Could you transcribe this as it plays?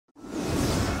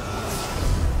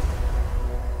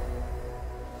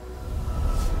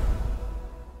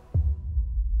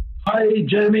Hi,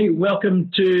 Jeremy. Welcome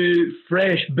to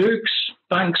Fresh Books.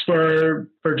 Thanks for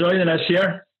joining us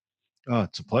here. Oh,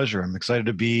 it's a pleasure. I'm excited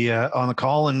to be on the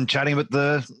call and chatting with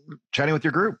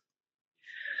your group.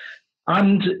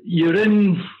 And you're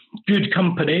in good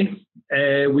company.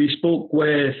 We spoke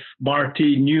with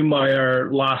Marty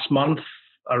Newmeyer last month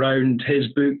around his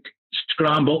book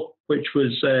Scramble, which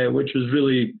was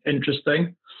really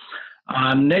interesting.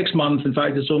 And next month, in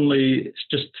fact, it's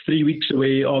just 3 weeks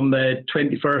away. On the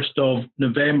 21st of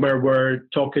November, we're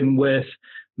talking with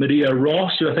Maria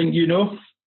Ross, who I think you know.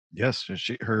 Yes,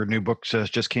 her new book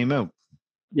just came out.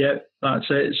 Yeah, that's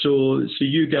it. So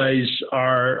you guys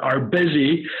are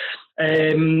busy.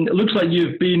 It looks like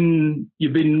you've been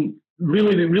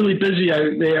really busy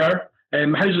out there.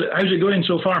 How's it going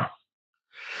so far?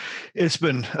 It's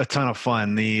been a ton of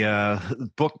fun. The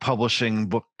book publishing,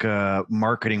 book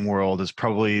marketing world is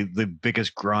probably the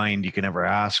biggest grind you can ever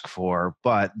ask for.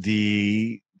 But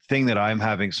the thing that I'm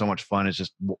having so much fun is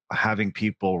just having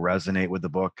people resonate with the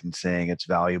book and saying it's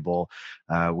valuable.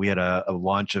 We had a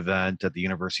launch event at the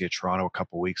University of Toronto a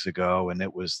couple of weeks ago, and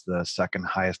it was the second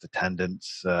highest attended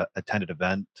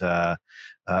event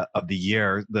of the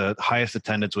year. The highest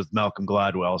attendance was Malcolm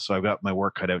Gladwell, so I've got my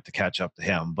work cut out to catch up to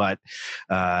him. But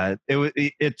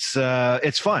it's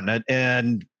fun,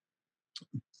 and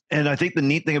I think the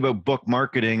neat thing about book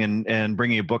marketing and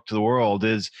bringing a book to the world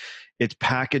is it's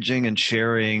packaging and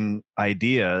sharing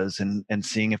ideas and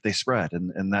seeing if they spread.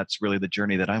 And that's really the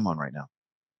journey that I'm on right now.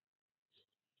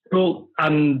 Cool.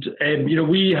 And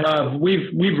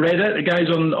we've read it, the guys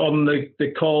on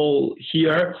the call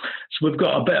here. So we've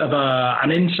got a bit of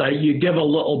an insight. You give a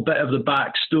little bit of the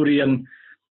backstory,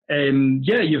 and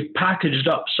you've packaged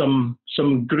up some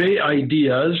great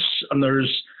ideas, and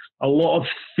there's a lot of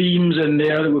themes in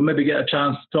there that we'll maybe get a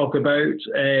chance to talk about,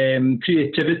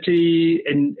 creativity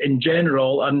in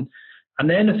general, and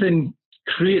anything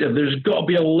creative. There's got to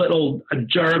be a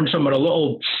germ somewhere, a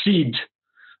little seed.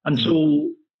 And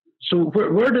so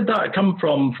where did that come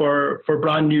from for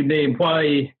Brand New Name?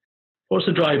 Why? What's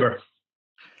the driver?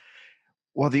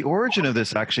 Well, the origin of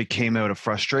this actually came out of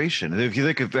frustration. If you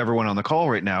think of everyone on the call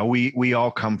right now, we all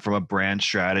come from a brand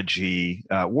strategy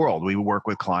world. We work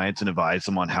with clients and advise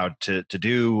them on how to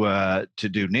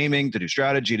do naming, to do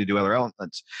strategy, to do other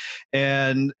elements,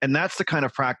 and that's the kind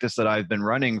of practice that I've been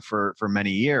running for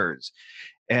many years.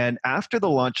 And after the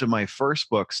launch of my first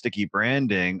book, Sticky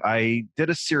Branding, I did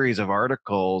a series of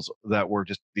articles that were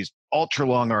just these ultra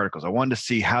long articles. I wanted to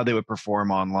see how they would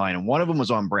perform online. And one of them was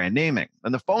on brand naming.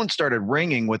 And the phone started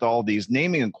ringing with all these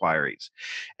naming inquiries.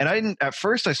 And at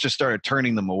first I just started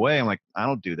turning them away. I'm like, I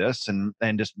don't do this, and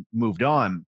just moved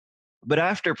on. But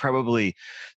after probably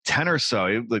 10 or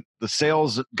so, the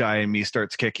sales guy in me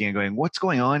starts kicking and going, what's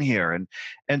going on here?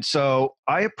 And so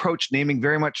I approach naming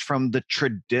very much from the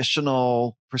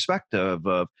traditional perspective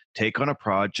of take on a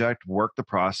project, work the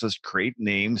process, create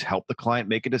names, help the client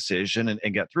make a decision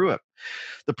and get through it.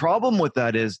 The problem with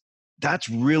that is that's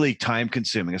really time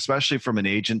consuming, especially from an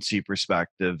agency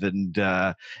perspective. And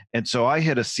so I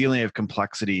hit a ceiling of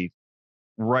complexity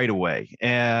right away.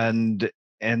 And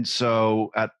so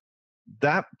at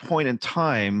that point in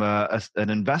time, an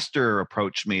investor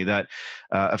approached me, that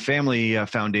a family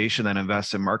foundation that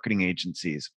invests in marketing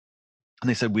agencies. And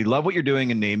they said, we love what you're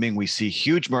doing in naming. We see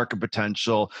huge market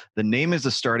potential. The name is the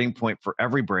starting point for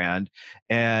every brand.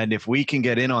 And if we can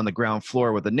get in on the ground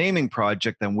floor with a naming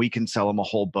project, then we can sell them a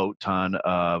whole boat ton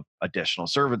of additional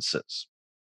services.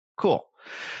 Cool.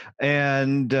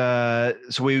 And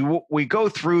so we go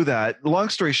through that. Long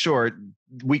story short,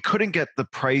 we couldn't get the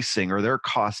pricing or their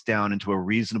cost down into a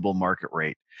reasonable market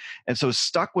rate. And so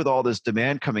stuck with all this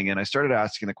demand coming in, I started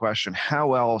asking the question,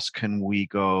 how else can we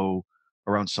go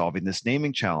around solving this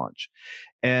naming challenge?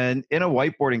 And in a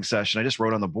whiteboarding session, I just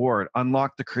wrote on the board,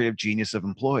 unlock the creative genius of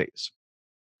employees.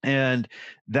 And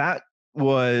that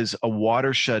was a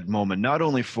watershed moment, not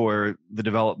only for the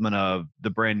development of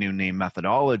the brand new name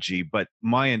methodology, but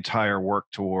my entire work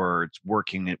towards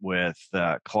working with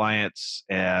clients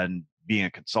and being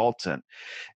a consultant.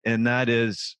 And that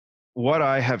is what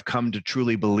I have come to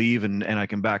truly believe, and I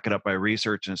can back it up by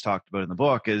research, and it's talked about in the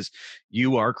book, is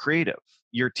you are creative.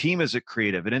 Your team is a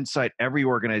creative, and inside every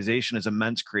organization is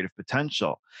immense creative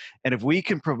potential. And if we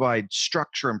can provide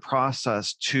structure and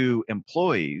process to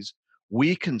employees,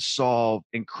 we can solve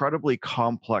incredibly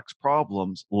complex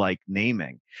problems like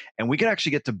naming. And we can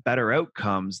actually get to better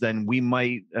outcomes than we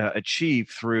might achieve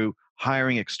through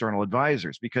hiring external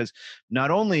advisors, because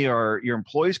not only are your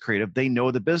employees creative, they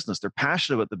know the business, they're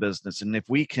passionate about the business. And if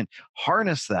we can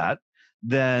harness that,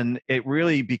 then it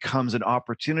really becomes an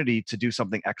opportunity to do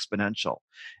something exponential.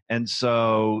 And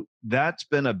so that's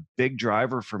been a big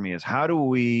driver for me, is how do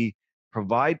we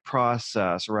provide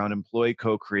process around employee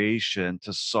co-creation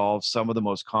to solve some of the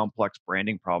most complex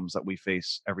branding problems that we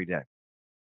face every day.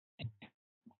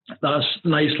 That's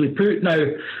nicely put. Now,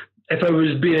 if I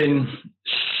was being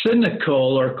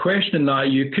cynical or questioning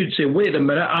that, you could say, wait a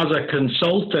minute, as a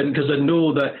consultant, because I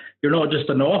know that you're not just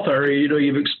an author,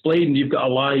 you've explained you've got a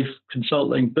live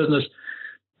consulting business.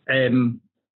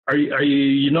 Are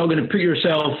you not going to put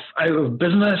yourself out of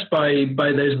business by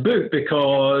this book,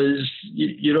 because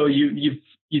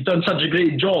you've done such a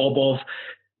great job of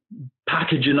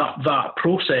packaging up that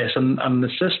process and the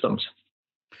systems?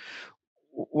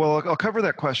 Well, I'll cover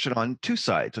that question on two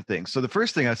sides of things. So the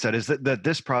first thing I said is that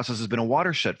this process has been a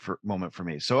watershed moment for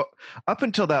me. So up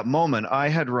until that moment, I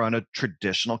had run a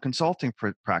traditional consulting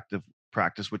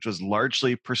practice, which was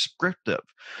largely prescriptive.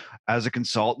 As a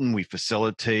consultant, we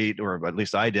facilitate, or at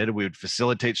least I did, we would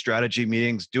facilitate strategy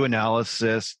meetings, do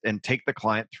analysis, and take the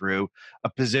client through a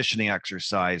positioning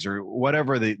exercise or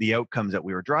whatever the outcomes that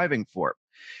we were driving for.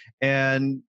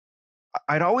 And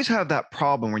I'd always have that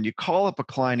problem when you call up a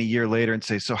client a year later and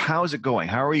say, so how is it going?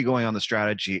 How are you going on the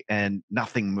strategy? And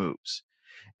nothing moves.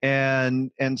 And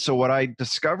so what I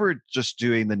discovered just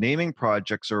doing the naming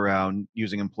projects around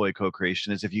using employee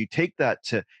co-creation is if you take that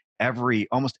to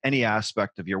almost any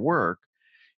aspect of your work,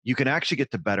 you can actually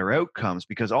get to better outcomes,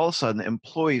 because all of a sudden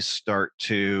employees start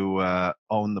to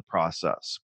own the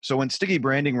process. So when Sticky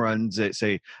Branding runs,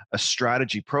 say, a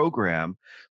strategy program,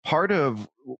 part of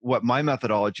what my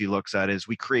methodology looks at is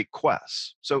we create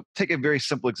quests. So take a very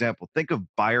simple example. Think of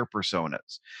buyer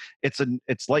personas.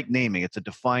 It's like naming. It's a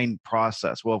defined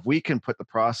process. Well, if we can put the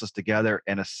process together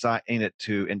and assign it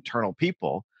to internal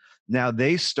people, now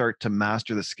they start to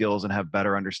master the skills and have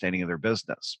better understanding of their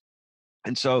business.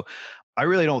 And so I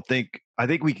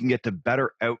think we can get to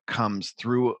better outcomes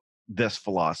through this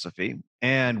philosophy,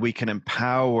 and we can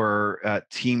empower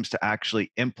teams to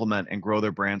actually implement and grow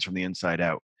their brands from the inside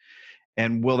out.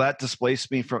 And will that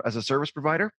displace me as a service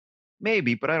provider?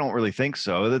 Maybe, but I don't really think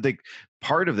so. I think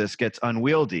part of this gets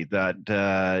unwieldy,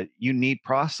 that you need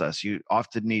process. You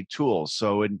often need tools.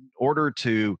 So in order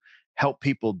to help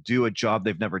people do a job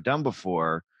they've never done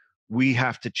before, we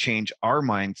have to change our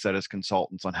mindset as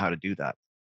consultants on how to do that.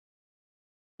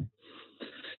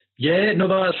 Yeah,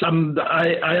 no,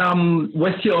 I am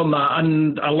with you on that,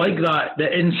 and I like that,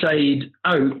 the inside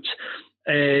out.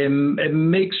 It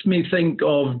makes me think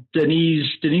of Denise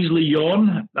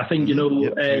Lyon. I think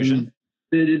Denise,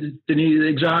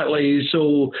 exactly.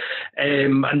 So,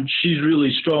 and she's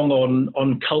really strong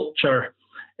on culture,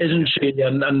 isn't she?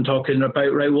 And talking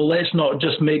about, right, well, let's not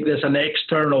just make this an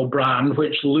external brand,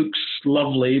 which looks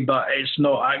lovely, but it's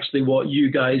not actually what you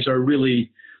guys are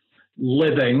really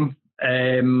living.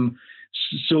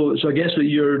 So I guess what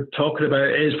you're talking about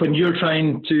is when you're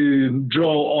trying to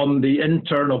draw on the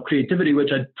internal creativity,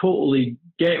 which I totally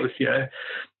get with you.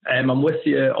 I'm with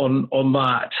you on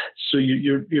that. So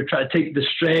you're trying to take the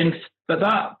strength, but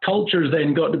that culture's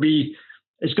then got to be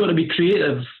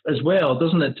creative as well,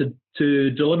 doesn't it, to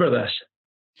deliver this?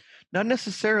 Not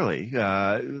necessarily.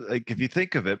 Like if you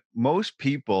think of it, most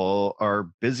people are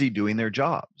busy doing their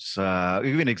jobs. I'll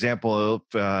give you an example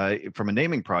from a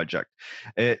naming project.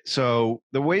 So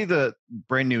the way the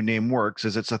brand new name works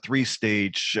is it's a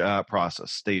 3-stage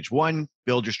process. Stage 1,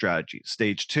 build your strategy.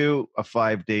 Stage 2, a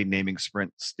 5-day naming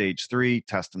sprint. Stage 3,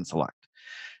 test and select.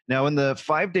 Now, in the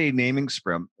 5-day naming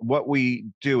sprint, what we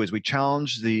do is we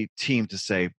challenge the team to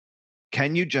say,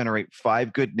 can you generate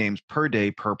 5 good names per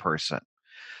day per person?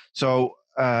 So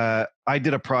I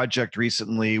did a project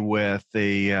recently with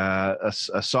a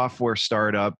software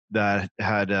startup that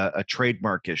had a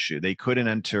trademark issue. They couldn't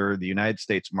enter the United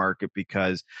States market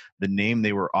because the name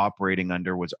they were operating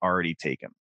under was already taken.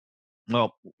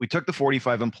 Well, we took the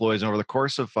 45 employees, and over the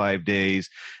course of 5 days,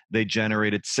 they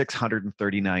generated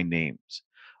 639 names.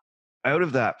 Out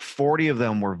of that, 40 of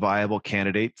them were viable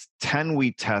candidates. 10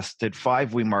 we tested,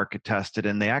 5 we market tested,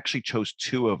 and they actually chose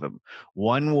 2 of them.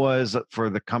 One was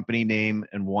for the company name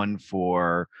and one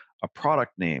for a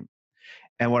product name.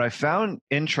 And what I found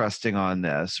interesting on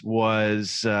this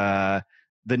was the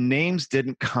names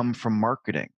didn't come from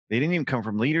marketing. They didn't even come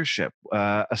from leadership.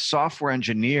 A software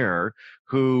engineer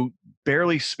who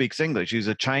barely speaks English, he's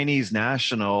a Chinese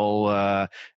national,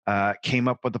 came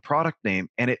up with the product name,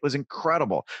 and it was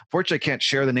incredible. Fortunately, I can't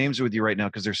share the names with you right now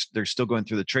because they're still going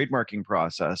through the trademarking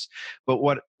process. But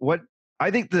what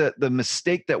I think the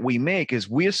mistake that we make is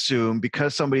we assume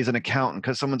because somebody's an accountant,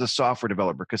 because someone's a software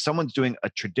developer, because someone's doing a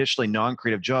traditionally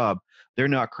non-creative job, they're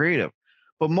not creative.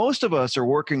 But most of us are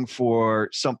working for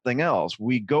something else.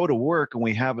 We go to work and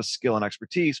we have a skill and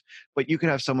expertise, but you could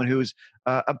have someone who's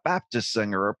a Baptist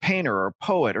singer or a painter or a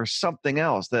poet or something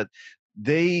else that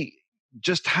they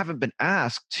just haven't been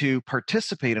asked to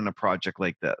participate in a project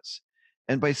like this.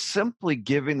 And by simply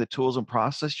giving the tools and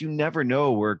process, you never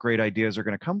know where great ideas are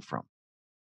going to come from.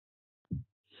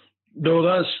 No,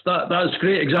 that's a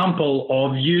great example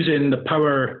of using the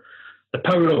power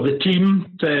of the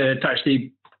team to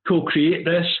actually co-create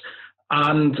this.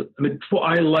 And I mean, what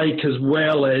I like as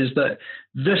well is that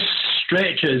this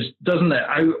stretches, doesn't it,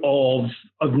 out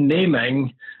of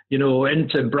naming,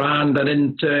 into brand and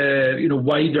into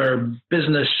wider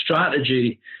business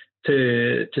strategy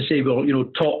to say, well,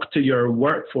 talk to your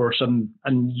workforce and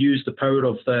use the power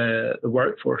of the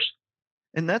workforce.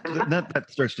 And that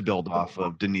starts to build off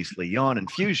of Denise Leon and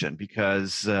Fusion,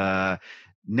 because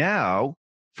now,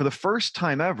 for the first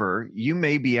time ever, you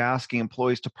may be asking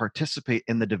employees to participate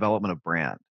in the development of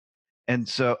brand. And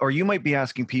so, or you might be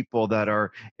asking people that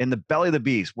are in the belly of the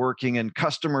beast, working in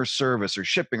customer service or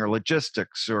shipping or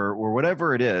logistics or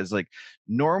whatever it is, like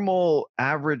normal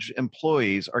average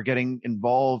employees are getting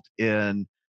involved in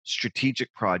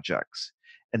strategic projects.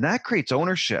 And that creates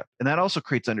ownership, and that also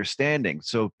creates understanding.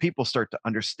 So people start to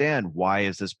understand, why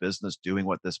is this business doing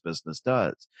what this business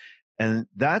does? And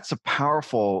that's a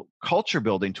powerful culture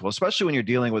building tool, especially when you're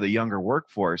dealing with a younger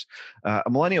workforce. A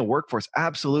millennial workforce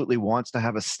absolutely wants to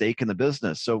have a stake in the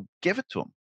business. So give it to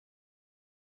them.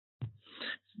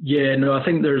 Yeah, no, I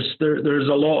think there's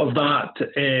a lot of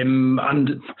that, and I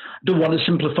don't want to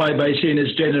simplify by saying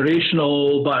it's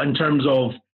generational, but in terms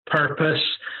of purpose,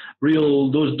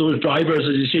 real those drivers,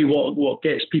 as you say, what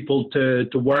gets people to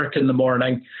work in the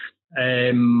morning.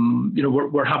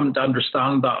 We're having to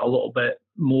understand that a little bit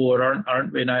more,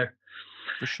 aren't we now?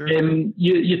 For sure.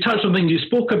 You touched on things. You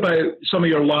spoke about some of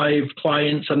your live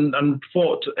clients, and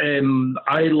what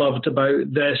I loved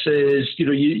about this is,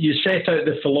 you set out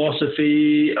the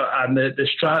philosophy and the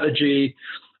strategy,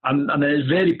 and it's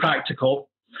very practical.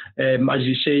 As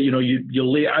you say, you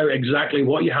lay out exactly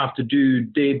what you have to do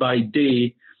day by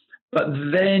day. But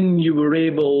then you were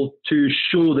able to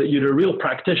show that you're a real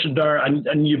practitioner,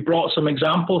 and you brought some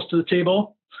examples to the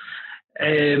table.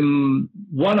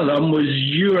 One of them was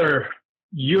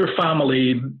your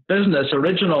family business,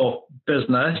 original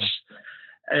business.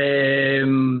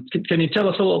 Can you tell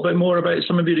us a little bit more about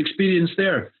some of your experience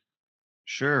there?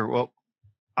 Sure. Well,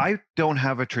 I don't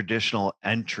have a traditional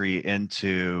entry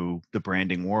into the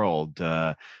branding world.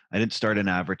 I didn't start in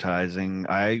advertising.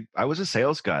 I was a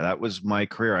sales guy. That was my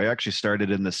career. I actually started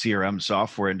in the CRM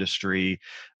software industry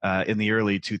in the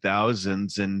early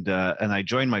 2000s, and I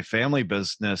joined my family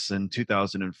business in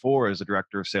 2004 as a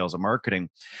director of sales and marketing,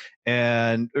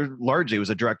 and largely it was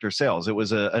a director of sales. It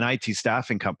was an IT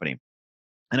staffing company.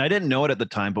 And I didn't know it at the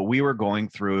time, but we were going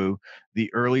through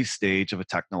the early stage of a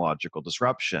technological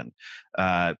disruption.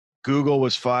 Google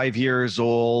was 5 years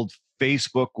old.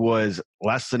 Facebook was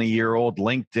less than a year old.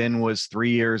 LinkedIn was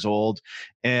 3 years old.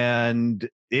 And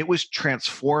it was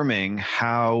transforming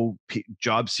how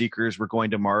job seekers were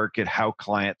going to market, how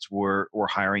clients were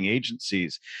hiring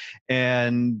agencies.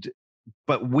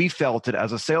 But we felt it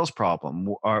as a sales problem.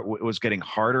 It was getting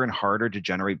harder and harder to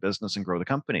generate business and grow the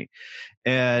company.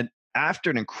 And after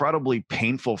an incredibly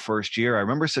painful first year, I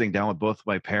remember sitting down with both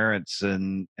my parents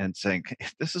and saying,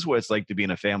 if this is what it's like to be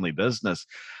in a family business,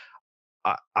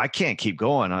 I can't keep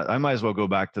going. I might as well go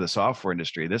back to the software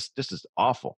industry. This is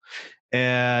awful.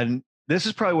 And this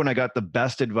is probably when I got the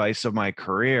best advice of my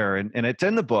career. And it's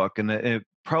in the book, and it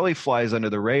probably flies under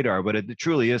the radar, but it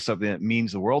truly is something that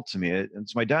means the world to me. And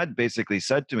so my dad basically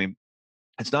said to me,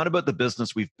 it's not about the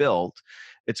business we've built.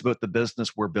 It's about the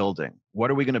business we're building.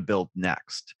 What are we going to build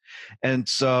next? And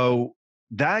so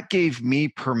that gave me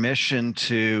permission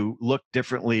to look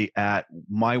differently at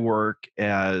my work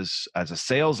as a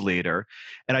sales leader.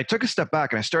 And I took a step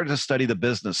back and I started to study the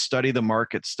business, study the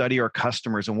market, study our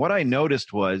customers. And what I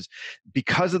noticed was,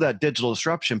 because of that digital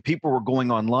disruption, people were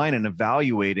going online and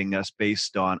evaluating us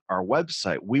based on our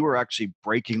website. We were actually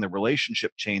breaking the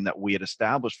relationship chain that we had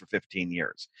established for 15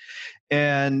 years.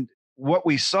 And what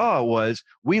we saw was,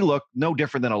 we looked no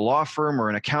different than a law firm or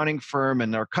an accounting firm,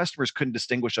 and our customers couldn't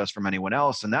distinguish us from anyone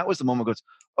else. And that was the moment goes,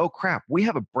 oh crap, we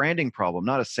have a branding problem,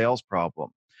 not a sales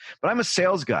problem. But I'm a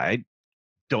sales guy. I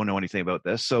don't know anything about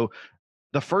this. So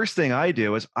the first thing I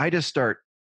do is I just start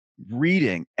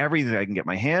reading everything I can get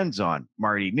my hands on.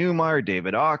 Marty Neumeier,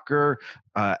 David Ocker,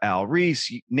 Al Ries,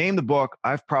 name the book,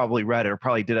 I've probably read it or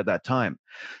probably did at that time.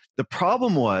 The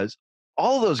problem was,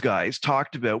 all those guys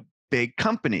talked about big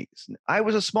companies. I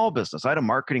was a small business. I had a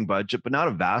marketing budget, but not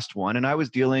a vast one. And I was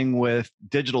dealing with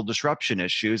digital disruption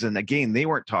issues. And again, they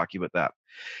weren't talking about that.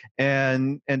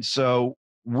 And so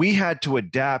we had to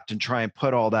adapt and try and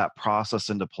put all that process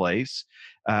into place.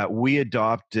 We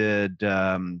adopted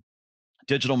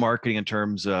digital marketing in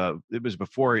terms of, it was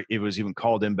before it was even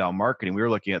called inbound marketing. We were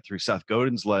looking at through Seth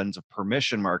Godin's lens of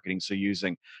permission marketing. So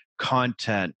using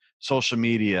content, social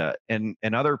media, and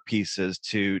other pieces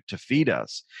to feed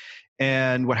us.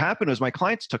 And what happened was my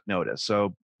clients took notice.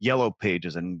 So Yellow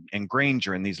Pages and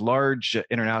Granger and these large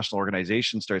international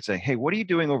organizations started saying, "Hey, what are you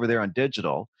doing over there on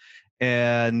digital?"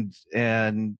 And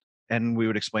we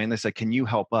would explain. They said, "Can you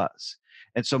help us?"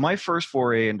 And so my first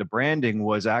foray into branding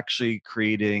was actually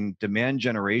creating demand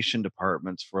generation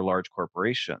departments for large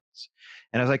corporations.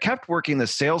 And as I kept working the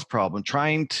sales problem,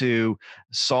 trying to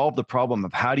solve the problem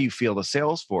of how do you feel the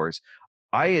sales force,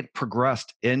 I had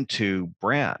progressed into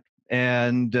brand.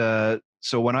 And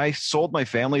so when I sold my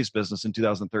family's business in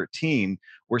 2013,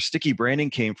 where sticky branding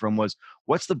came from was,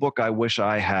 what's the book I wish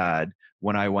I had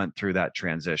when I went through that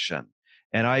transition?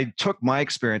 And I took my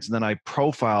experience and then I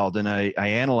profiled and I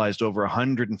analyzed over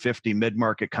 150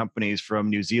 mid-market companies from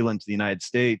New Zealand to the United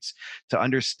States to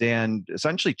understand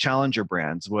essentially challenger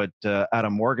brands, what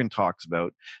Adam Morgan talks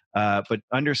about, but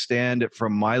understand it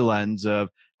from my lens of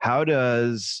how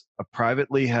does a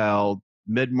privately held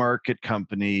mid-market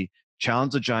company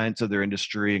challenge the giants of their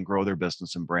industry and grow their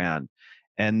business and brand.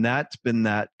 And that's been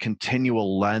that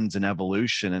continual lens and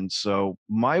evolution. And so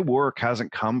my work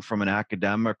hasn't come from an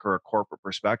academic or a corporate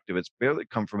perspective. It's barely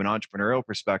come from an entrepreneurial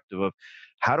perspective of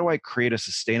how do I create a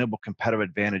sustainable competitive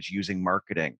advantage using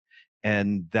marketing?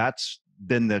 And that's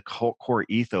been the core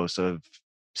ethos of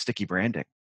sticky branding.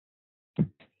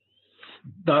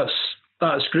 That's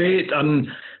great. And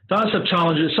that's a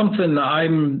challenge. It's something that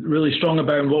I'm really strong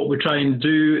about, and what we try and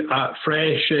do at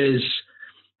Fresh is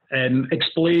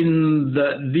explain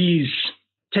that these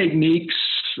techniques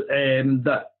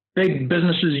that big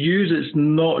businesses use, it's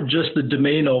not just the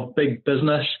domain of big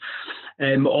business.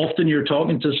 Often you're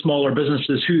talking to smaller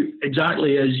businesses who,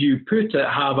 exactly as you put it,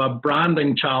 have a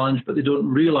branding challenge, but they don't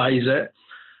realize it.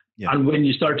 Yeah. And when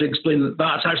you start to explain that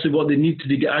that's actually what they need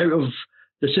to get out of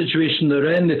the situation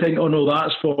they're in, they think, oh no,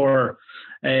 that's for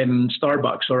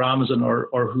Starbucks or Amazon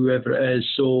or whoever it is.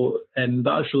 So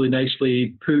that's really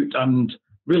nicely put, and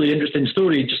really interesting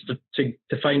story just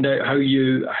to find out how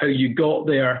you got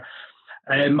there.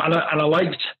 And I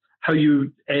liked how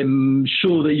you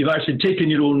show that you've actually taken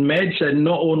your own medicine,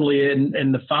 not only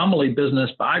in the family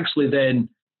business, but actually then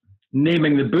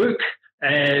naming the book.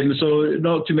 So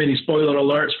not too many spoiler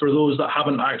alerts for those that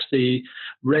haven't actually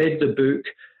read the book.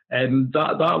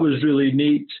 That was really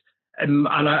neat. And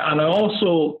I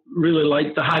also really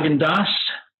like the Häagen-Dazs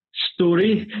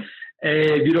story.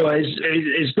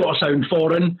 It's got to sound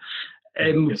foreign.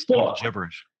 It's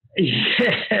gibberish.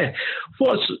 Yeah.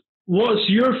 What's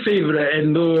your favourite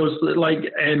in those,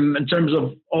 like in terms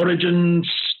of origin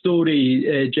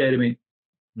story, Jeremy?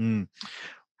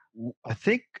 I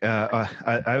think I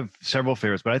have several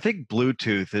favorites, but I think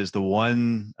Bluetooth is the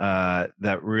one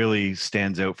that really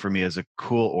stands out for me as a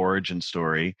cool origin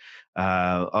story.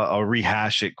 I'll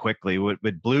rehash it quickly.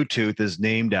 But Bluetooth is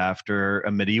named after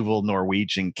a medieval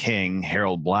Norwegian king,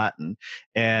 Harald Blatten.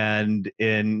 And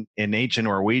in ancient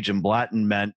Norwegian, Blatten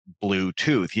meant blue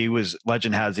tooth.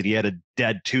 Legend has it, he had a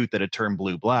dead tooth that had turned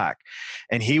blue-black.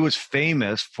 And he was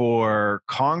famous for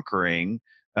conquering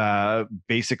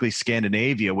basically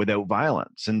Scandinavia without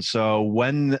violence. And so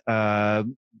when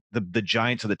the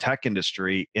giants of the tech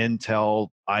industry, Intel,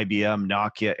 IBM,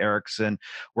 Nokia, Ericsson,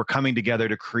 were coming together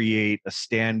to create a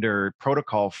standard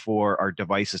protocol for our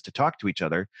devices to talk to each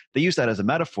other, they used that as a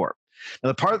metaphor.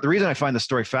 Now, the reason I find the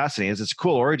story fascinating is it's a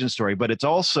cool origin story, but it's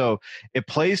also, it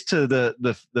plays to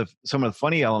the some of the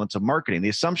funny elements of marketing. The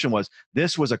assumption was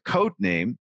this was a code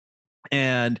name,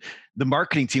 and the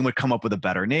marketing team would come up with a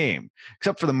better name,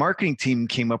 except for the marketing team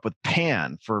came up with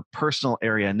PAN for personal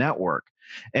area network.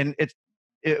 And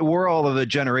we're all of the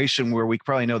generation where we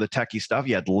probably know the techie stuff.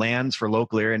 You had LANs for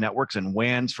local area networks and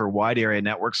WANs for wide area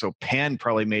networks. So PAN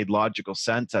probably made logical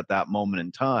sense at that moment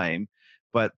in time.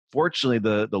 But fortunately,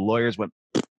 the lawyers went,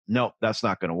 no, that's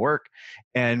not going to work.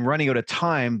 And running out of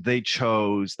time, they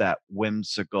chose that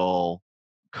whimsical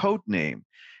code name.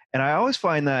 And I always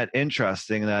find that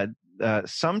interesting that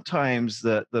sometimes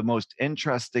the most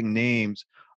interesting names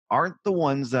aren't the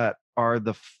ones that are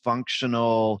the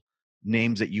functional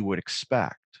names that you would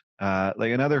expect.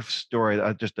 Like another story,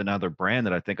 just another brand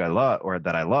that I think I love, or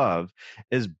that I love,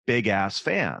 is Big Ass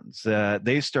Fans.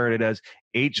 They started as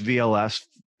HVLS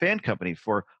fan company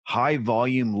for high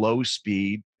volume, low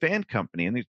speed fan company.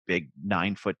 And these big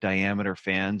 9-foot diameter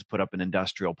fans put up in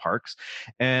industrial parks.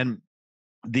 And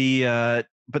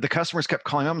but the customers kept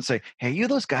calling up and say, "Hey, you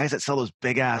those guys that sell those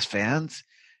big ass fans?"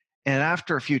 And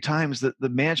after a few times, the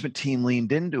management team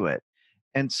leaned into it.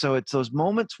 And so it's those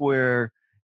moments where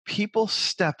people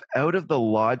step out of the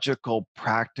logical,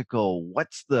 practical,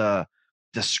 what's the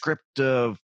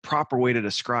descriptive, proper way to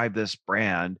describe this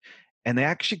brand, and they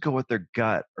actually go with their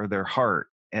gut or their heart,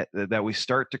 that we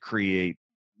start to create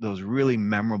those really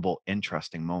memorable,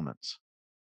 interesting moments.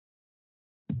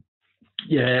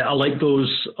 Yeah, I like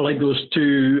those. I like those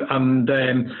too, and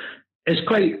it's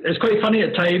quite funny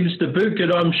at times. The book,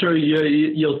 I'm sure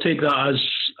you'll take that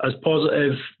as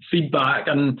positive feedback,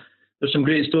 and there's some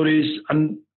great stories,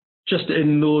 and just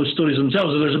in those stories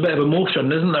themselves, there's a bit of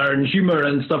emotion, isn't there, and humor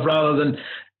and stuff. Rather than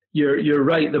you're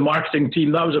right, the marketing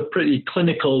team, that was a pretty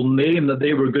clinical name that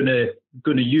they were going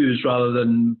to use rather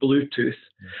than Bluetooth.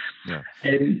 Yeah.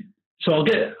 So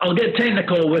I'll get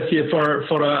technical with you for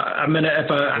a minute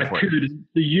if I could.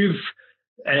 You've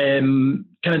kind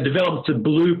of developed a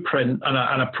blueprint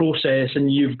and a process,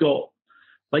 and you've got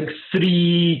like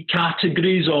 3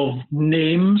 categories of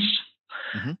names: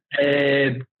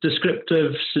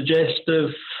 descriptive, suggestive,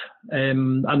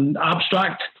 and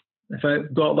abstract. If I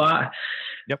got that.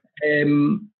 Yep.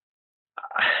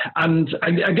 And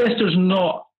I guess there's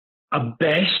not a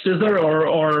best, is there,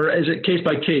 or is it case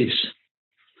by case?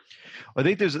 I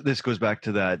think this goes back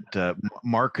to that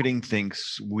marketing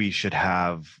thinks we should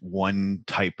have one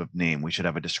type of name. We should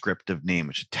have a descriptive name.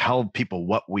 It should tell people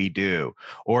what we do,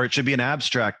 or it should be an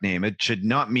abstract name. It should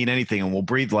not mean anything, and we'll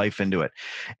breathe life into it.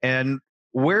 And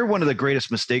where one of the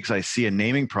greatest mistakes I see in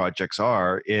naming projects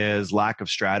is lack of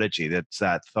strategy. That's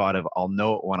that thought of, I'll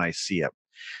know it when I see it.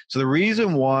 So the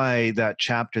reason why that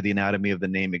chapter, The Anatomy of the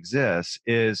Name, exists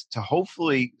is to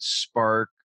hopefully spark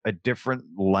a different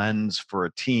lens for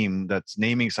a team that's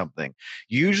naming something.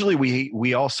 Usually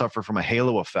we all suffer from a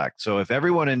halo effect. So if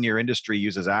everyone in your industry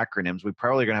uses acronyms, we're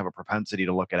probably going to have a propensity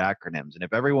to look at acronyms. And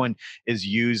if everyone is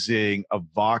using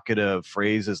evocative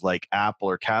phrases like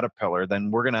Apple or Caterpillar, then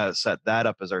we're going to set that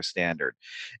up as our standard.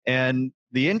 And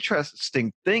the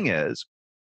interesting thing is,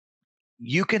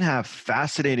 you can have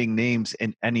fascinating names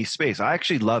in any space. I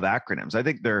actually love acronyms. I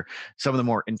think they're some of the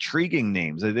more intriguing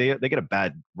names. They get a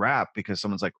bad rap because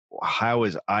someone's like, how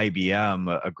is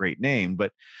IBM a great name?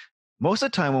 But most of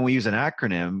the time when we use an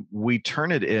acronym, we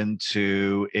turn it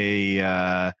into we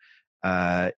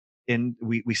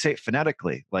say it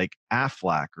phonetically, like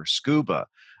AFLAC or SCUBA.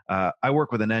 I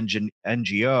work with an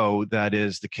NGO that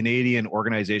is the Canadian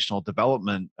Organizational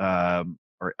Development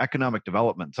or Economic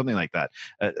Development, something like that.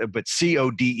 But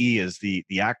CODE is the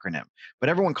acronym. But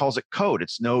everyone calls it CODE.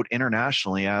 It's known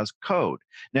internationally as CODE.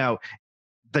 Now,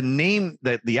 the name,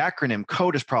 the acronym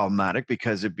CODE is problematic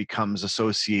because it becomes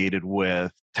associated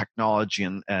with technology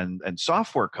and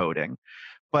software coding.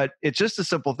 But it's just a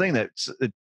simple thing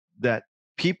that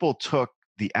people took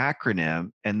the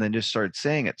acronym and then just started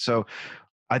saying it. So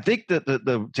I think that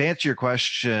to answer your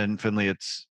question, Finley,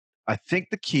 I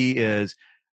think the key is,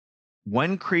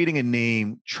 when creating a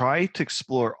name, try to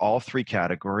explore all 3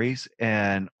 categories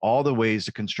and all the ways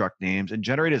to construct names and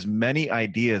generate as many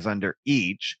ideas under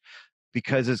each,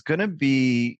 because it's going to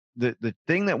be the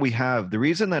thing that we have. The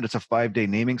reason that it's a 5-day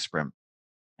naming sprint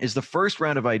is the first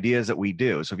round of ideas that we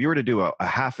do. So if you were to do a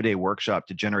half-a-day workshop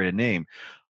to generate a name,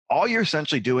 all you're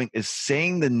essentially doing is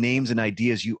saying the names and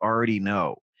ideas you already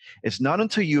know. It's not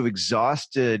until you've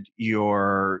exhausted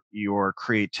your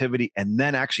creativity and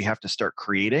then actually have to start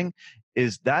creating,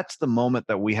 that's the moment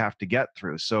that we have to get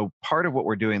through. So part of what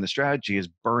we're doing in the strategy is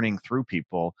burning through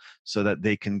people so that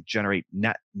they can generate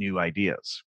net new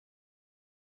ideas.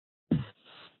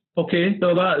 Okay,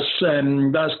 no,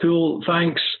 that's cool.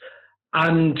 Thanks.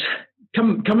 And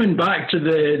coming back to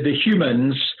the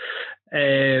humans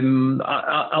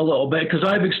a little bit, because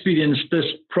I've experienced this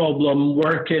problem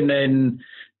working in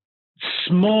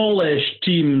smallish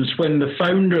teams when the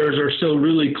founders are still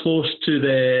really close to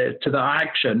the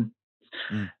action.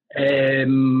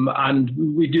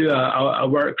 And we do a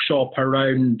workshop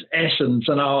around essence,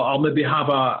 and I'll maybe have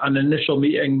an initial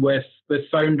meeting with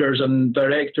founders and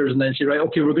directors, and then say, right,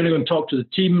 okay, we're going to go and talk to the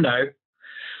team now.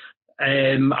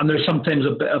 And there's sometimes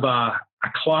a bit of a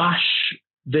clash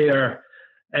there.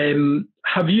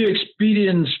 Have you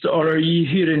experienced, or are you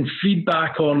hearing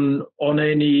feedback on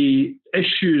any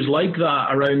issues like that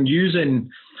around using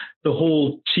the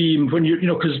whole team when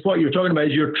because what you're talking about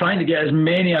is you're trying to get as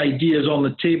many ideas on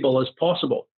the table as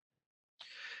possible?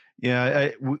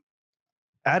 Yeah,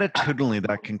 attitudinally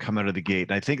that can come out of the gate.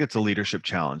 And I think it's a leadership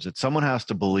challenge that someone has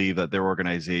to believe that their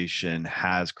organization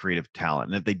has creative talent.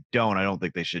 And if they don't, I don't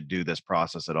think they should do this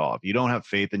process at all. If you don't have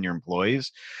faith in your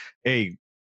employees,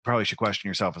 probably should question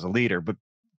yourself as a leader.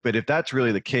 But if that's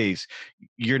really the case,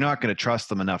 you're not going to trust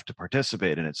them enough to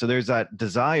participate in it. So there's that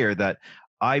desire that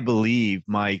I believe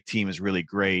my team is really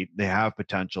great. They have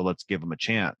potential. Let's give them a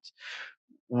chance.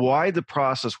 Why the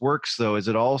process works, though, is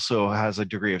it also has a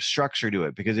degree of structure to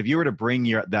it. Because if you were to bring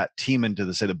that team into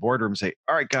the boardroom and say,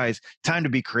 all right, guys, time to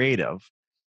be creative,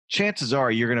 chances are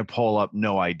you're going to pull up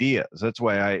no ideas. That's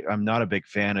why I'm not a big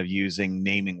fan of using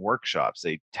naming workshops.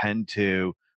 They tend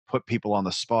to put people on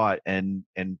the spot and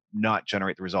not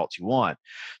generate the results you want.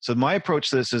 So my approach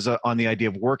to this is on the idea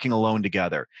of working alone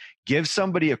together. Give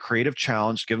somebody a creative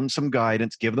challenge, give them some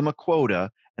guidance, give them a quota,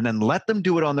 and then let them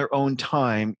do it on their own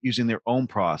time using their own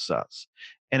process.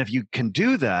 And if you can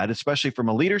do that, especially from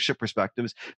a leadership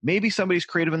perspective, maybe somebody's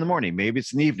creative in the morning, maybe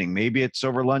it's in the evening, maybe it's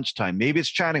over lunchtime, maybe it's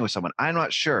chatting with someone, I'm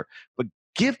not sure, but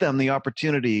give them the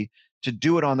opportunity to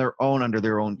do it on their own under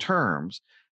their own terms.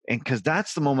 And because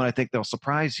that's the moment I think they'll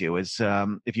surprise you is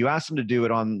if you ask them to do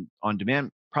it on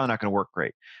demand, probably not going to work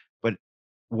great. But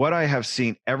what I have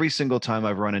seen every single time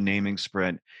I've run a naming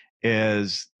sprint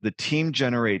is the team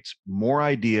generates more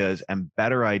ideas and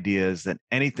better ideas than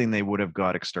anything they would have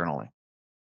got externally.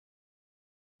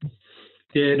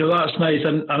 Yeah, no, that's nice.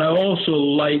 And I also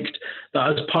liked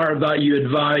that as part of that, you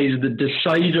advised the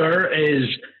decider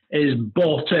is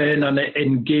bought in and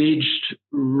engaged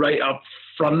right up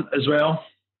front as well.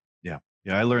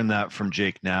 Yeah, I learned that from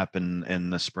Jake Knapp in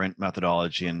the sprint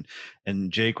methodology, and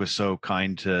Jake was so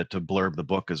kind to blurb the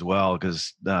book as well,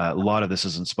 because a lot of this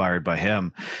is inspired by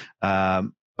him.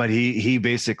 But he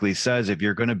basically says if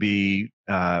you're going to be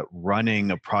running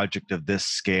a project of this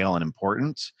scale and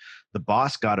importance, the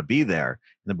boss got to be there.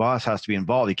 And the boss has to be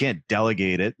involved. You can't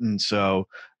delegate it, and so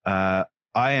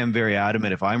I am very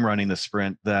adamant if I'm running the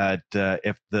sprint that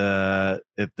if the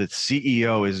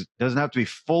CEO doesn't have to be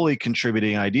fully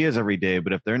contributing ideas every day,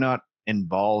 but if they're not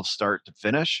involved start to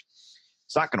finish,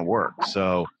 it's not going to work.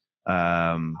 So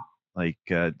the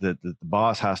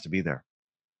boss has to be there.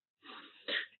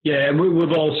 Yeah, and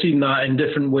we've all seen that in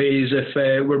different ways. If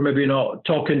we're maybe not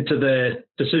talking to the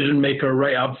decision maker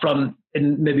right up front,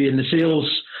 maybe in the sales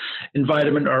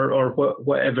environment or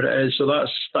whatever it is. So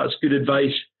that's good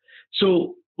advice.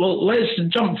 So, well, let's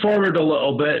jump forward a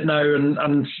little bit now.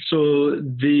 And so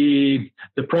the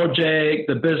project,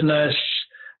 the business,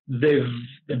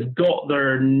 they've got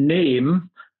their name.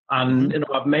 And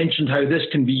I've mentioned how this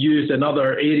can be used in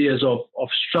other areas of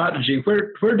strategy.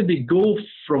 Where did they go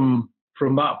from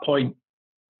that point?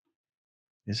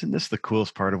 Isn't this the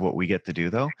coolest part of what we get to do,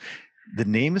 though? The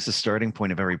name is the starting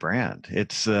point of every brand.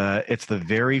 It's the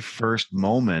very first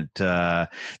moment.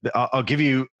 I'll give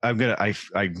you.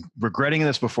 I'm regretting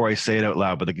this before I say it out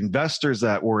loud. But the investors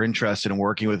that were interested in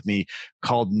working with me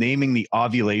called naming the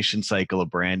ovulation cycle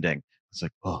of branding. It's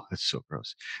like, oh, that's so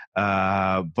gross.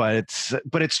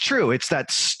 But it's true. It's that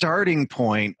starting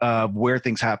point of where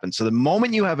things happen. So the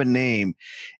moment you have a name,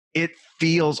 it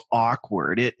feels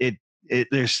awkward.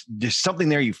 There's something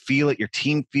there. You feel it. Your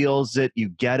team feels it. You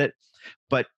get it.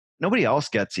 But nobody else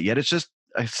gets it yet. It's just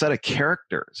a set of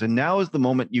characters. And now is the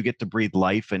moment you get to breathe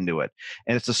life into it.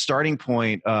 And it's the starting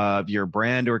point of your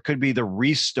brand, or it could be the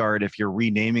restart if you're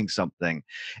renaming something.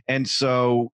 And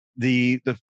so the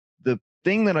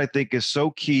thing that I think is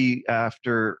so key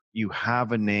after you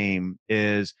have a name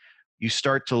is you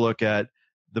start to look at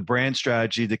the brand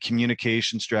strategy, the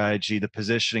communication strategy, the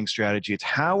positioning strategy. It's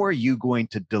how are you going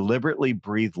to deliberately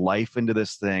breathe life into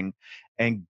this thing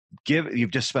and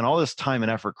you've just spent all this time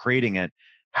and effort creating it.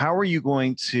 How are you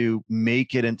going to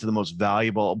make it into the most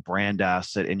valuable brand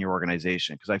asset in your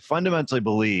organization? Because I fundamentally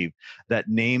believe that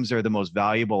names are the most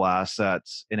valuable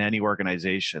assets in any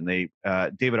organization.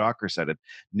 David Ocker said it,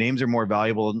 names are more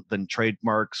valuable than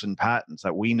trademarks and patents.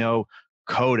 That we know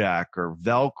Kodak or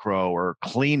Velcro or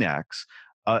Kleenex,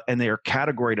 and they are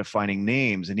category defining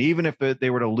names. And even if they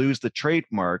were to lose the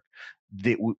trademark,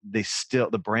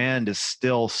 the brand is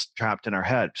still trapped in our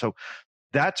head. So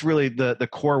that's really the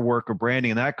core work of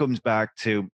branding. And that comes back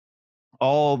to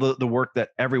all the work that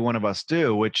every one of us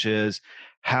do, which is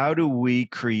how do we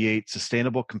create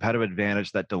sustainable competitive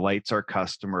advantage that delights our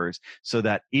customers so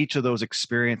that each of those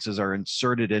experiences are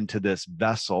inserted into this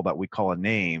vessel that we call a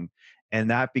name.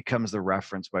 And that becomes the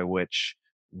reference by which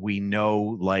we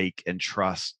know, like, and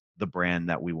trust the brand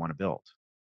that we want to build.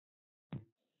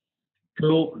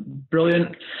 Cool,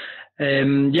 brilliant.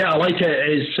 I like it.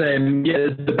 It's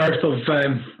the birth of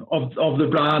the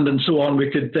brand and so on.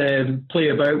 We could play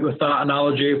about with that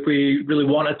analogy if we really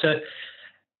wanted to.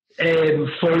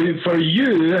 For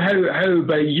you, how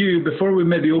about you? Before we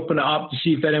maybe open it up to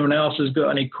see if anyone else has got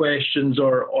any questions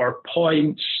or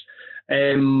points,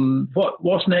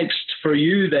 what's next for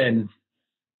you then?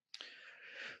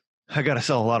 I got to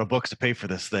sell a lot of books to pay for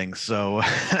this thing, so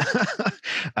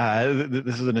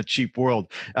this isn't a cheap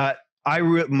world.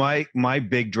 My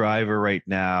big driver right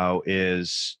now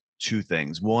is two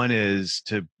things. One is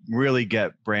to really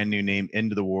get Brand New Name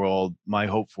into the world. My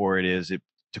hope for it is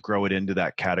to grow it into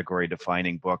that category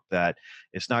defining book that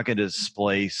it's not going to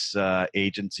displace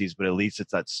agencies, but at least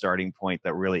it's that starting point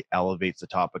that really elevates the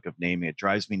topic of naming. It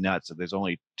drives me nuts that there's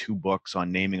only 2 books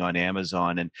on naming on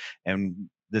Amazon, and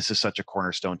this is such a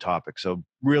cornerstone topic. So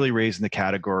really raising the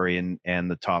category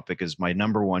and the topic is my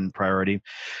number one priority.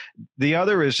 The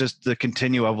other is just the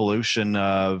continued evolution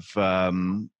of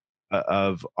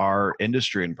our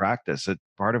industry and practice.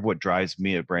 Part of what drives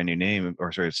me at Brand New Name,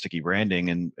 or sorry, Sticky Branding,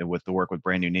 and with the work with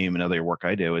Brand New Name and other work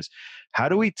I do, is how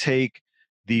do we take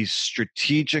these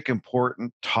strategic,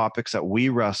 important topics that we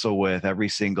wrestle with every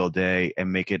single day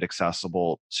and make it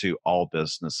accessible to all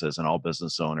businesses and all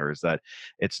business owners, that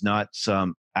it's not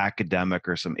some academic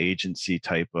or some agency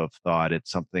type of thought.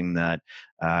 It's something that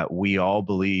we all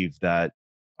believe that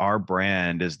our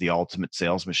brand is the ultimate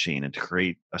sales machine, and to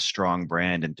create a strong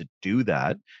brand and to do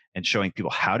that and showing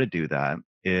people how to do that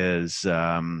is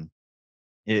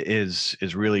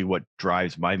really what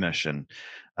drives my mission.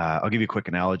 I'll give you a quick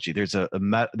analogy. There's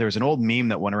an old meme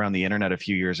that went around the internet a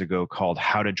few years ago called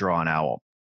 "How to Draw an Owl,"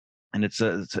 and it's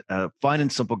a fun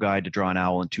and simple guide to draw an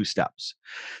owl in 2 steps.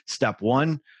 Step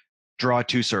 1, draw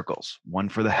 2 circles, one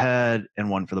for the head and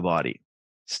one for the body.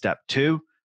 Step 2,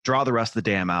 draw the rest of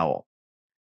the damn owl.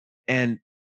 And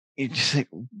you just think,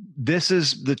 this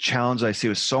is the challenge I see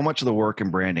with so much of the work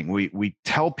in branding. We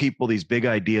tell people these big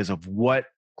ideas of what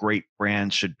great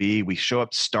brands should be. We show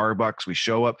up Starbucks, we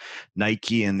show up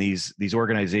Nike and these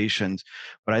organizations.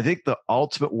 But I think the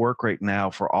ultimate work right now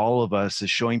for all of us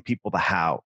is showing people the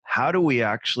how. How do we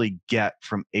actually get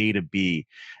from A to B?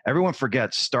 Everyone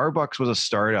forgets Starbucks was a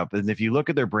startup. And if you look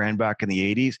at their brand back in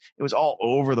the 80s, it was all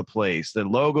over the place. The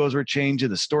logos were changing,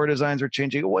 the store designs were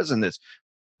changing. It wasn't this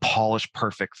polished,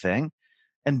 perfect thing.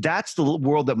 And that's the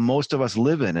world that most of us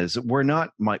live in. Is we're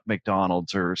not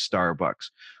McDonald's or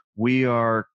Starbucks. We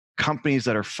are companies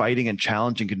that are fighting and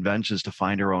challenging conventions to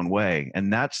find our own way.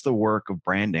 And that's the work of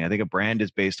branding. I think a brand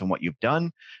is based on what you've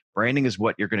done. Branding is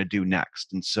what you're going to do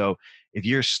next. And so if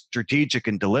you're strategic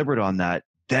and deliberate on that,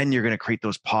 then you're going to create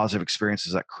those positive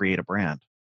experiences that create a brand.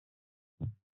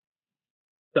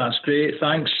 That's great.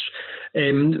 Thanks.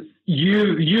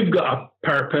 You've got a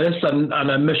purpose and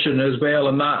a mission as well,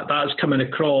 and that's coming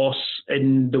across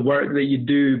in the work that you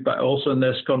do, but also in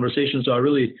this conversation. So I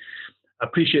really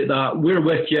appreciate that. We're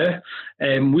with you,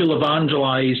 and we'll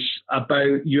evangelize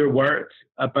about your work,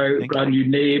 about Brand New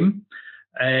Name,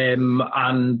 and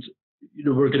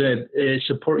we're going to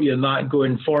support you in that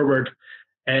going forward.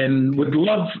 And would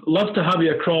love to have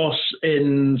you across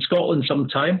in Scotland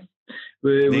sometime.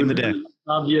 Name the day.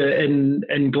 Have you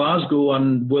in Glasgow,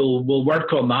 and we'll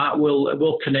work on that.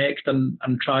 We'll connect and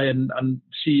try and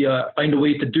see find a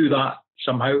way to do that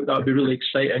somehow. That would be really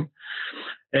exciting.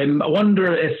 I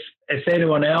wonder if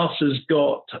anyone else has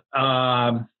got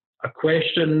a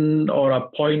question or a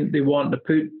point they want to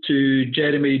put to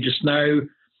Jeremy just now.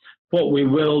 What we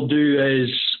will do is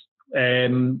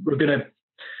we're going to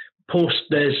post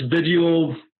this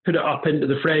video, put it up into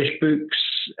the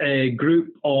FreshBooks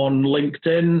group on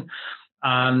LinkedIn,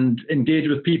 and engage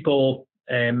with people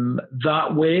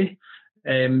that way.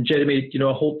 Jeremy,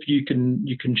 I hope you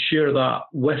can share that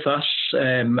with us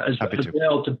as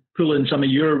well, to pull in some of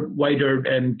your wider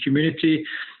community.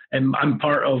 I'm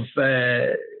part of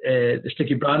the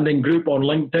Sticky Branding group on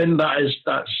LinkedIn.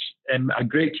 That's a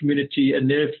great community,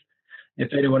 and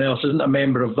if anyone else isn't a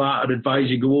member of that, I'd advise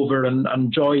you go over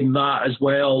and join that as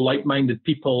well. Like-minded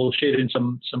people sharing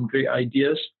some great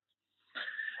ideas.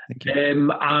 Thank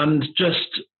you. And just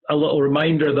a little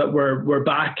reminder that we're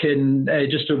back in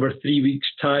just over 3 weeks'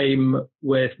 time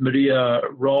with Maria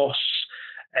Ross.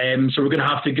 So we're going to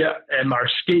have to get our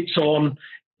skates on,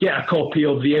 get a copy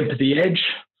of The Empathy Edge.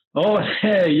 Oh,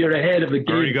 hey, you're ahead of the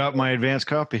game. Already got my advanced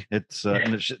copy. It's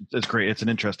great. It's an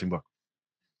interesting book.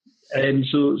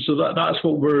 So that's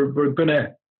what we're going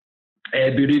to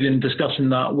be reading and discussing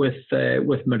that with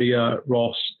Maria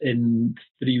Ross in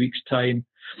 3 weeks' time.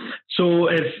 So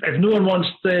if no one wants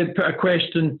to put a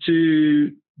question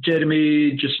to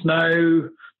Jeremy just now,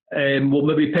 we'll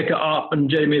maybe pick it up. And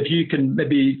Jeremy, if you can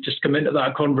maybe just come into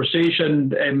that conversation,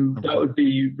 that would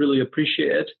be really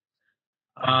appreciated.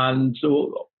 And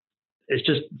so it's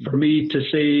just for me to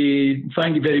say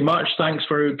thank you very much. Thanks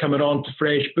for coming on to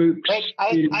FreshBooks.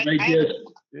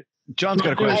 John's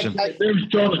got a question. There's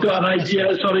John's got an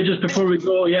idea. Sorry, just before we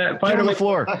go. Yeah, fire on the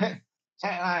floor.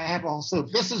 I have also.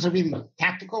 This is a really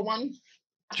tactical one.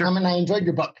 Sure. And I enjoyed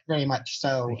your book very much.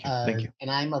 So, Thank you. And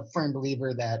I'm a firm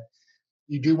believer that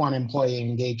you do want employee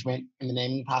engagement in the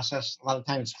naming process. A lot of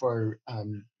times for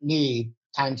me,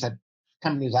 times that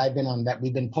companies I've been on that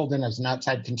we've been pulled in as an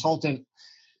outside consultant,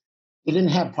 they didn't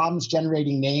have problems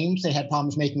generating names. They had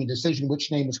problems making a decision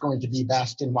which name was going to be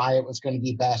best and why it was going to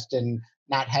be best and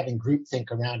not having groupthink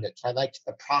around it. So I liked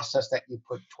the process that you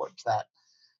put towards that.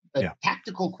 The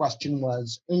tactical question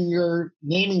was, in your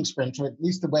naming sprint, or at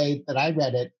least the way that I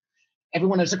read it,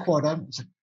 everyone has a quota. It's a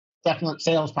definite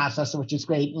sales process, which is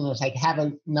great. It's like have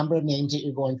a number of names that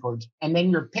you're going towards. And then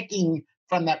you're picking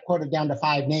from that quota down to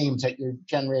 5 names that you're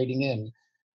generating in.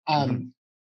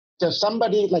 Does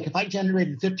somebody, like if I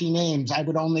generated 50 names,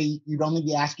 you'd only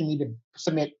be asking me to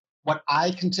submit what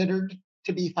I considered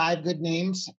to be 5 good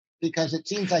names? Because it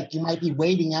seems like you might be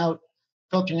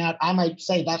filtering out. I might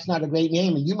say that's not a great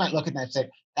name, and you might look at that and say,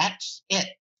 that's it.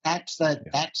 That's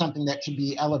something that should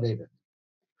be elevated.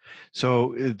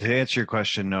 So to answer your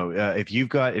question, no. If you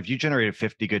generated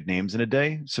 50 good names in a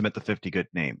day, submit the 50 good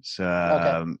names.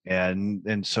 Okay.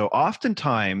 And so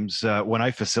oftentimes when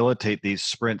I facilitate these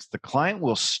sprints, the client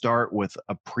will start with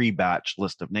a pre-batch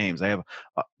list of names.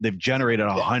 They've generated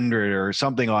 100 or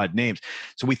something odd names.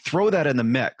 So we throw that in the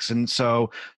mix. And so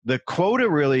the quota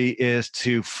really is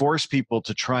to force people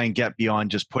to try and get beyond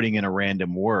just putting in a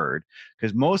random word,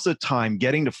 because most of the time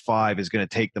getting to 5 is going to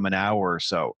take them an hour or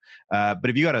so. But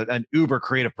if you got an uber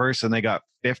creative person, they got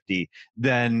 50,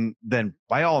 then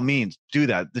by all means do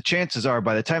that. The chances are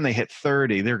by the time they hit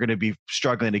 30, they're going to be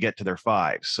struggling to get to their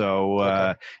 5.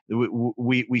 So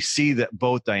we see that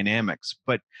both dynamics,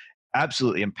 but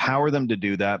absolutely empower them to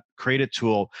do that. Create a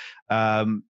tool.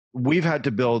 We've had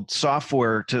to build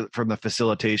software from the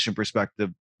facilitation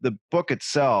perspective. The book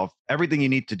itself, everything you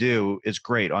need to do is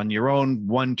great. On your own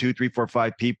 1, 2, 3, 4,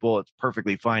 5 people, it's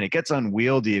perfectly fine. It gets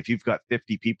unwieldy if you've got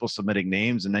 50 people submitting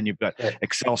names and then you've got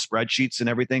Excel spreadsheets and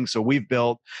everything. So we've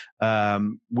built,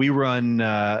 we run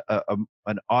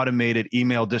an automated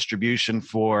email distribution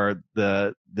for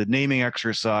the naming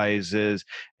exercises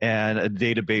and a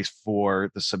database for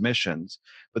the submissions.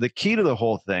 But the key to the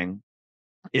whole thing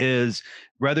is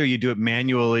whether you do it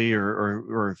manually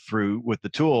or through with the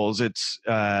tools, it's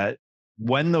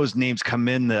when those names come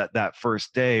in that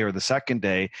first day or the second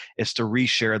day, is to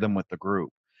reshare them with the group,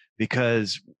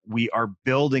 because we are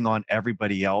building on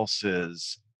everybody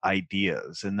else's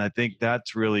ideas. And I think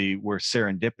that's really where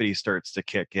serendipity starts to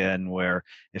kick in, where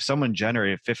if someone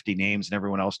generated 50 names and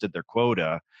everyone else did their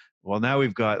quota, well, now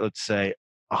we've got, let's say,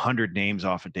 100 names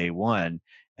off of day 1,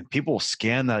 and people will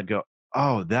scan that and go,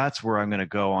 oh, that's where I'm going to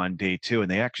go on day 2. And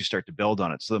they actually start to build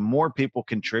on it. So the more people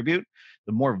contribute,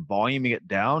 the more volume you get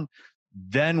down.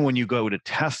 Then when you go to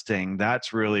testing,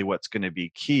 that's really what's going to be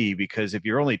key, because if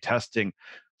you're only testing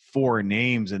 4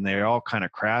 names and they're all kind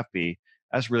of crappy,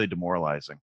 that's really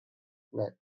demoralizing.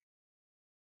 Right.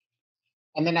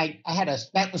 And then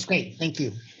that was great. Thank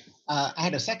you. I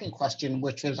had a second question,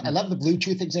 which was, I love the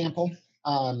Bluetooth example.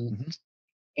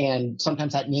 And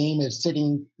sometimes that name is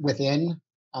sitting within,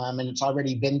 and it's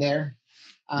already been there.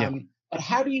 But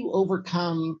how do you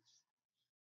overcome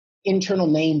internal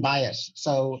name bias?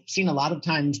 So seen a lot of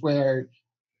times where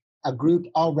a group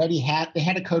already had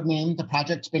a code name, the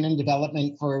project's been in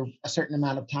development for a certain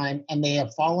amount of time, and they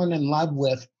have fallen in love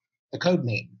with the code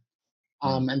name.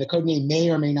 And the code name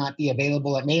may or may not be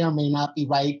available. It may or may not be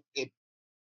right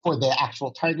for the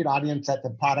actual target audience that the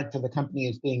product or the company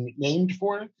is being named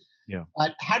for. Yeah.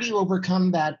 But how do you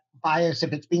overcome that bias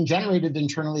if it's being generated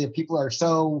internally, if people are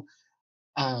so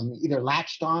either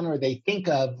latched on or they think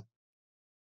of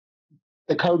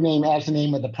the code name as the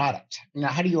name of the product?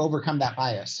 How do you overcome that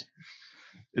bias?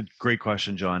 Great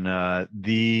question, John.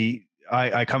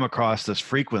 I come across this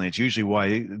frequently. It's usually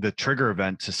why the trigger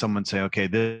event to someone say, okay,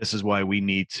 this is why we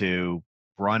need to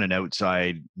run an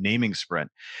outside naming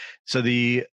sprint. So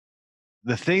the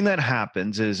thing that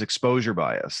happens is exposure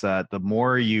bias, that the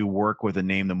more you work with a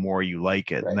name, the more you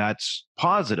like it. Right. And that's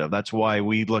positive. That's why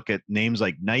we look at names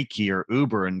like Nike or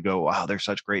Uber and go, wow, they're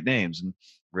such great names. And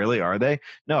really, are they?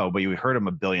 No, but you heard them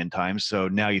a billion times. So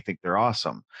now you think they're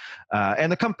awesome.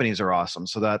 And the companies are awesome.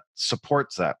 So that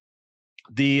supports that.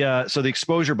 So the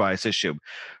exposure bias issue.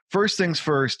 First things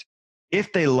first,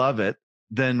 if they love it,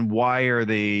 then why are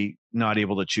they not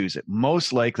able to choose it?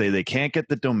 Most likely they can't get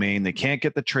the domain, they can't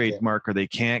get the trademark, or they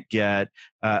can't get,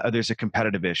 there's a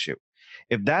competitive issue.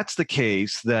 If that's the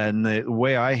case, then the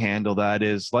way I handle that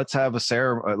is let's have a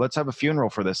funeral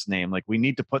for this name. Like, we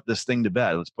need to put this thing to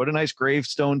bed. Let's put a nice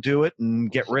gravestone to it and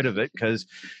get rid of it, because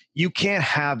you can't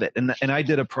have it. And I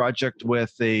did a project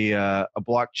with a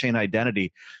blockchain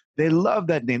identity. They love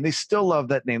that name. They still love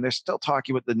that name. They're still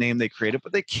talking about the name they created,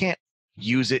 but they can't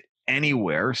use it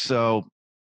anywhere. So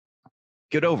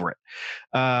get over it.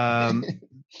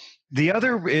 The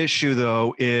other issue,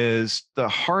 though, is the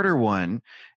harder one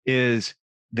is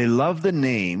they love the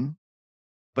name,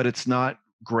 but it's not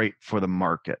great for the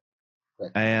market.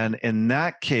 Right. And in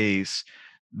that case,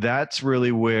 that's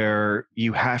really where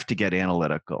you have to get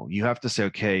analytical. You have to say,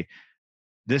 okay,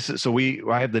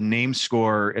 I have the name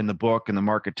score in the book and the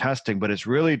market testing, but it's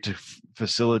really to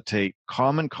facilitate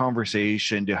common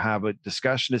conversation, to have a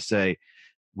discussion, to say,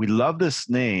 we love this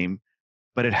name,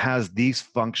 but it has these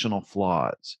functional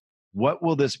flaws. What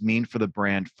will this mean for the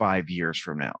brand 5 years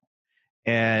from now?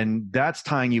 And that's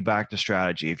tying you back to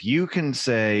strategy. If you can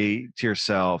say to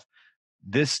yourself,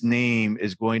 this name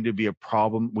is going to be a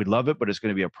problem, we love it, but it's going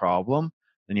to be a problem,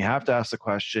 then you have to ask the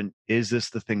question, is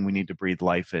this the thing we need to breathe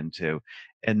life into?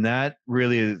 And that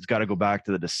really has got to go back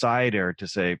to the decider to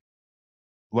say,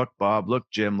 look, Bob, look,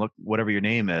 Jim, look, whatever your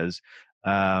name is,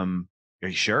 are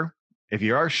you sure? If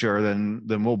you are sure, then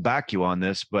we'll back you on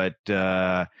this. But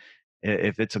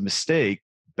if it's a mistake,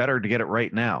 better to get it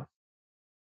right now.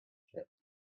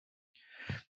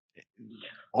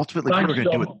 Ultimately, people are going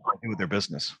to do with their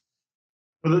business.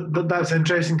 Well, that's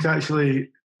interesting, because actually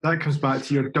that comes back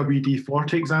to your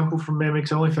WD-40 example from memory,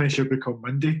 because I only finished your book on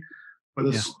Monday. But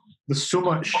there's so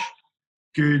much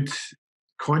good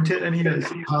content in here, it's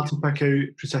hard to pick out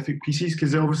specific pieces,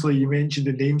 because obviously you mentioned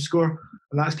the name score,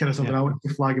 and that's kind of something I want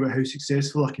to flag about how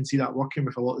successful I can see that working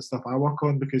with a lot of stuff I work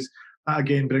on, because that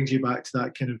again brings you back to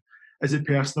that kind of, is it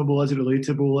personable, is it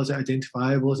relatable, is it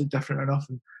identifiable, is it different enough?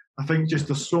 And I think just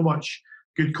there's so much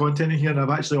good content in here, and I've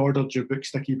actually ordered your book,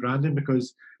 Sticky Branding,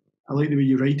 because I like the way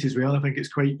you write as well. I think it's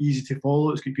quite easy to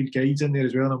follow. It's got good guides in there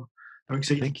as well, and I'm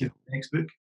excited Thank you. for the next book.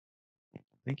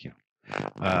 Thank you.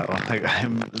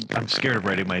 I'm scared of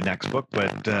writing my next book,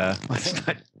 but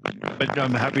but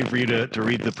I'm happy for you to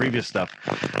read the previous stuff.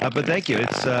 But thank you.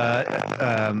 It's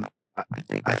I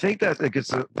think that it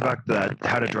gets back to that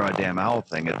how to draw a damn owl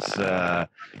thing. It's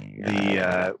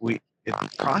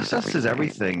process is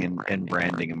everything in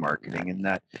branding and marketing, and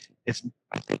that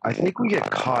I think we get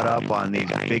caught up on these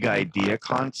big idea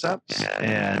concepts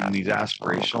and these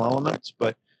aspirational elements,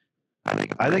 but I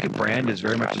think a brand is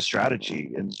very much a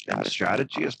strategy, and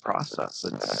strategy is process.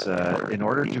 It's in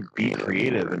order to be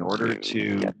creative, in order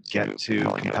to get to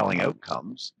compelling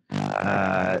outcomes, we've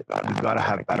got to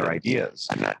have better ideas.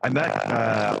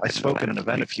 I spoke at an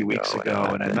event a few weeks ago,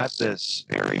 and I met this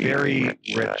very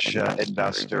rich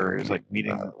investor who's like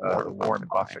meeting the Warren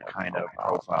Buffett kind of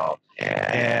profile,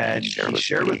 and he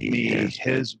shared with me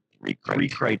his three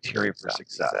criteria for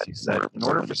success. He said, in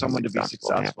order for someone to be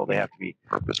successful, they have to be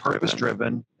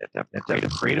purpose-driven, they have to have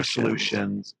creative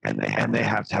solutions, and they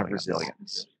have to have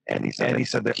resilience. And he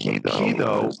said the key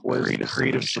though was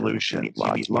creative solutions.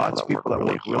 You need lots of people that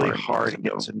work really hard and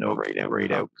get to know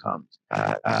great outcomes.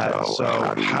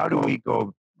 So how do we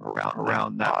go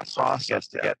around that process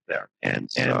to get there? And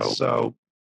so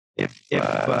if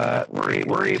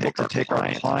we're able to take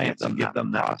our clients and give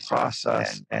them that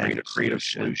process and creative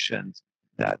solutions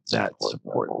that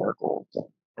support their goals,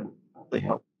 they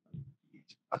help.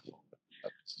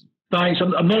 Thanks.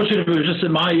 I'm not sure if it was just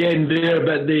at my end there,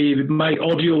 but my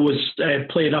audio was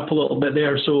playing up a little bit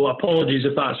there, so apologies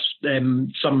if that's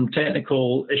some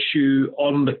technical issue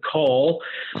on the call.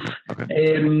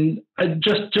 Okay.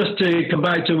 Just to come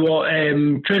back to what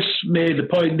Chris made the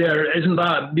point there, isn't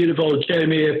that beautiful,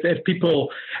 Jeremy? If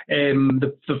people,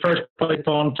 the first point of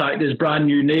contact is brand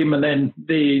new name, and then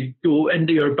they go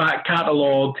into your back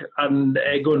catalogue and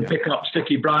go and pick up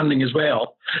Sticky Branding as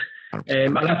well.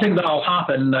 And I think that'll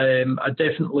happen. I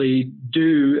definitely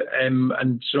do,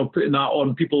 and so putting that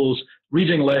on people's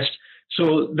reading list.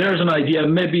 So there's an idea.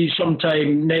 Maybe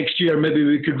sometime next year, maybe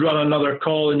we could run another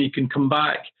call, and you can come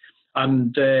back,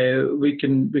 and we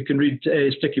can read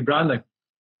Sticky Branding.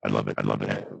 I love it.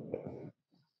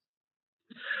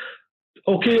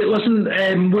 Okay,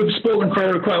 listen, we've spoken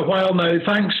for quite a while now.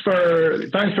 Thanks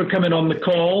for coming on the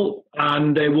call,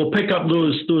 and we'll pick up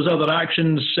those other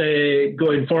actions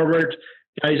going forward.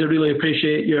 Guys, I really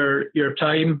appreciate your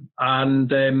time,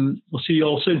 and we'll see you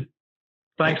all soon.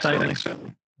 Thanks. Thanks.